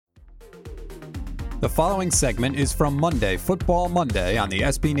The following segment is from Monday Football Monday on the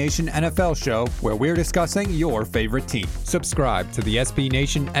SB Nation NFL Show, where we're discussing your favorite team. Subscribe to the SB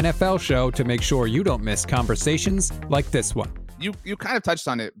Nation NFL Show to make sure you don't miss conversations like this one. You kind of touched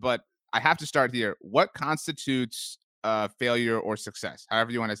on it, but I have to start here. What constitutes failure or success, however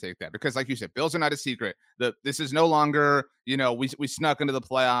you want to take that? Because like you said, Bills are not a secret. This is no longer, we snuck into the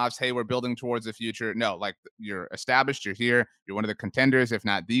playoffs. Hey, we're building towards the future. No, like, you're established. You're here. You're one of the contenders, if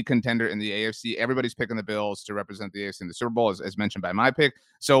not the contender in the AFC. Everybody's picking the Bills to represent the AFC in the Super Bowl, as mentioned by my pick.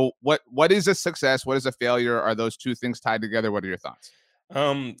 So what is a success? What is a failure? Are those two things tied together? What are your thoughts?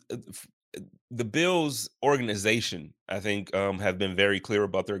 The Bills organization, I think, have been very clear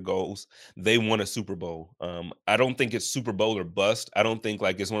about their goals. They want a Super Bowl. I don't think it's Super Bowl or bust. I don't think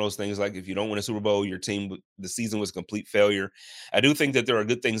like it's one of those things like if you don't win a Super Bowl, your team, the season was a complete failure. I do think that there are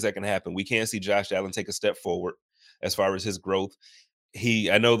good things that can happen. We can't see Josh Allen take a step forward as far as his growth.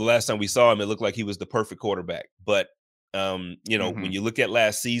 I know the last time we saw him, it looked like he was the perfect quarterback, but when you look at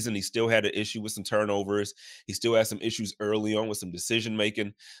last season, he still had an issue with some turnovers. He still had some issues early on with some decision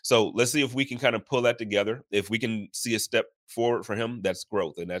making. So let's see if we can kind of pull that together. If we can see a step forward for him, that's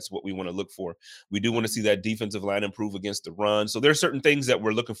growth, and that's what we want to look for. We do want to see that defensive line improve against the run. So there are certain things that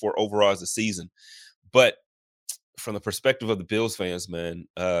we're looking for overall as a season. But from the perspective of the Bills fans, man,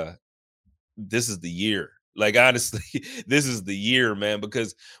 this is the year. Like, honestly, this is the year, man,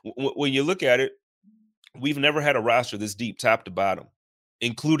 because when you look at it, we've never had a roster this deep, top to bottom,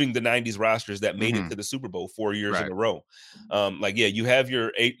 including the 90s rosters that made it to the Super Bowl 4 years in a row. You have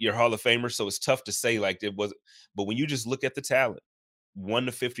your Hall of Famers, so it's tough to say like it was. But when you just look at the talent, 1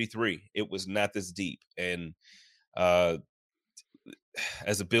 to 53, it was not this deep. And as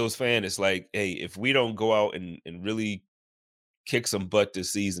a Bills fan, it's like, hey, if we don't go out and really kick some butt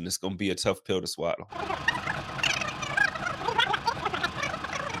this season, it's going to be a tough pill to swallow.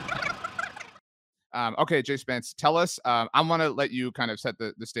 Okay, Jay Spence, tell us. I want to let you kind of set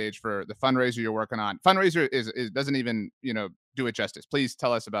the stage for the fundraiser you're working on. Fundraiser is doesn't even do it justice. Please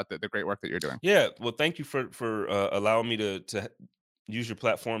tell us about the great work that you're doing. Yeah, well, thank you for allowing me to use your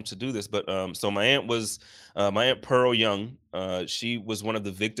platform to do this. But so my aunt Pearl Young. She was one of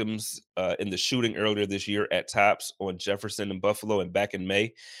the victims in the shooting earlier this year at Tops on Jefferson and Buffalo, and back in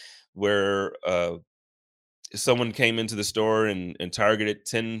May, where someone came into the store and targeted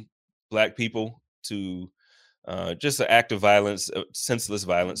 10 Black people to just an act of violence, senseless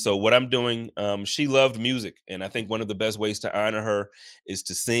violence. So what I'm doing, she loved music, and I think one of the best ways to honor her is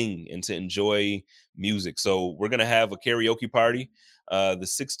to sing and to enjoy music. So we're gonna have a karaoke party the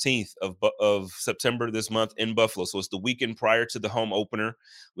 16th of September this month in Buffalo. So it's the weekend prior to the home opener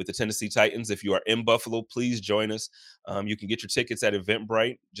with the Tennessee Titans. If you are in Buffalo, please join us. You can get your tickets at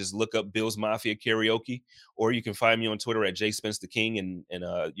Eventbrite. Just look up Bills Mafia Karaoke, or you can find me on Twitter at Jay Spence the King, and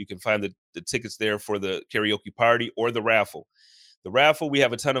you can find the tickets there for the karaoke party or the raffle. The raffle, we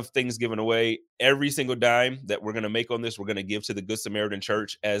have a ton of things given away. Every single dime that we're going to make on this, we're going to give to the Good Samaritan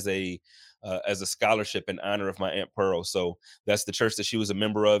Church as a scholarship in honor of my Aunt Pearl. So that's the church that she was a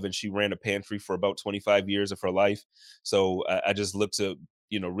member of, and she ran a pantry for about 25 years of her life. So I just look to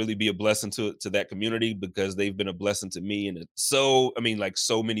really be a blessing to that community, because they've been a blessing to me. And so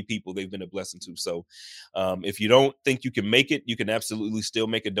many people they've been a blessing to. So if you don't think you can make it, you can absolutely still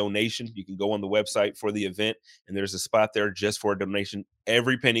make a donation. You can go on the website for the event, and there's a spot there just for a donation.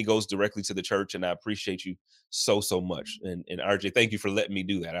 Every penny goes directly to the church, and I appreciate you so much. And RJ, thank you for letting me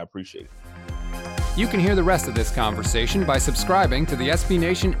do that. I appreciate it. You can hear the rest of this conversation by subscribing to the SB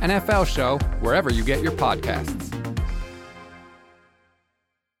Nation NFL Show wherever you get your podcasts.